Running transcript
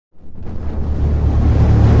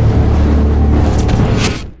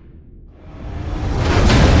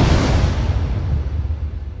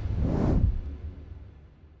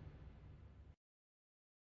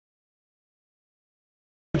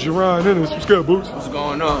Jaron Ennis. What's good, Boots? What's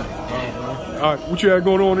going on? All right, what you had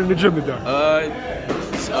going on in the gym today?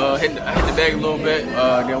 I hit the bag a little bit.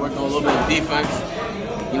 Then working on a little bit of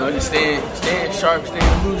defense. You know, just staying sharp,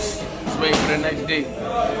 staying loose. Just waiting for the next day.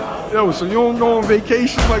 Yo, so you don't go on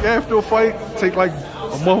vacation like after a fight? Take like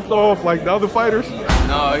a month off like the other fighters?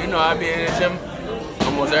 No, you know, I be in the gym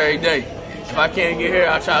almost every day. If I can't get here,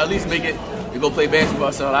 I try to at least make it to go play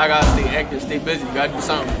basketball. So I gotta stay active, stay busy. Gotta do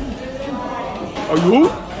something. Are you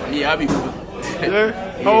hoop? Yeah, I be hooping.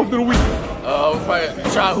 Yeah? How often a week?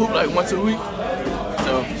 Probably try to hoop like once a week.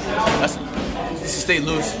 So that's just to stay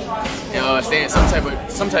loose and stay in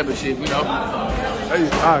some type of shape, you know. Hey,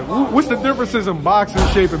 all right. What's the differences in boxing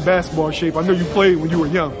shape and basketball shape? I know you played when you were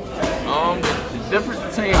young. The difference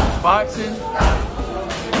between boxing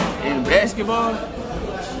and basketball.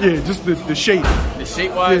 Yeah, just the shape. The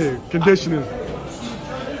shape wise. Yeah, conditioning.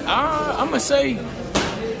 I'm gonna say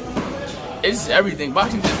it's everything.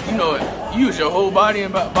 Boxing just, you know, you use your whole body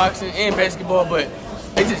in boxing and basketball, but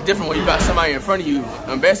it's just different when you got somebody in front of you.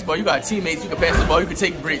 In basketball, you got teammates, you can pass the ball, you can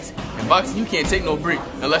take breaks. In boxing, you can't take no break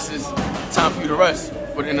unless it's time for you to rest.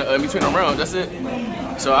 But in between the rounds, that's it.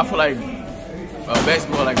 So I feel like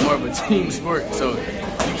basketball like more of a team sport, so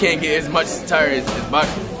you can't get as much tired as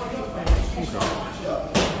boxing.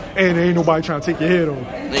 And there ain't nobody trying to take your head off.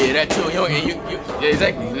 Yeah, that too. Yeah,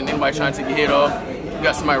 exactly. Ain't nobody trying to take your head off. You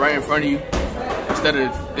got somebody right in front of you.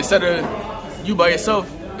 Instead of you by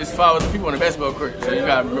yourself, it's 5 other people on the basketball court. So you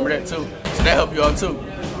gotta remember that too. So that help you out too.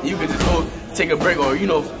 You can just go take a break or, you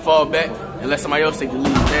know, fall back and let somebody else take the lead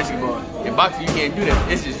in basketball. In boxing, you can't do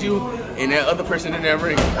that. It's just you and that other person in that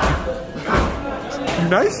ring. You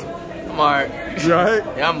nice? I'm alright. You alright?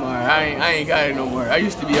 Yeah, I'm alright. I ain't got it no more. I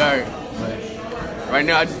used to be alright, but right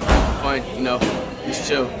now I just have fun, you know, just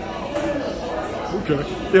chill. Okay.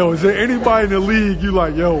 Yo, is there anybody in the league you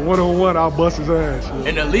like, yo, one-on-one, I'll bust his ass? Yo.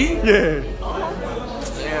 In the league? Yeah.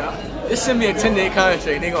 Yeah. Just send me a 10-day contract,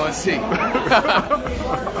 they gonna see.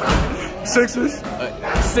 Sixers?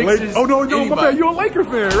 Sixers. Oh, no, my bad. You're a Laker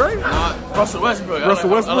fan, right? Russell Westbrook. Russell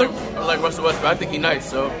Westbrook? I like Russell Westbrook. I think he's nice,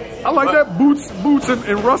 so. I like that. Boots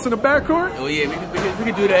and Russ in the backcourt? Oh, yeah, we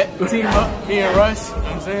could do that. Team up, me and Russ, you know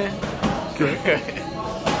what I'm saying? Okay.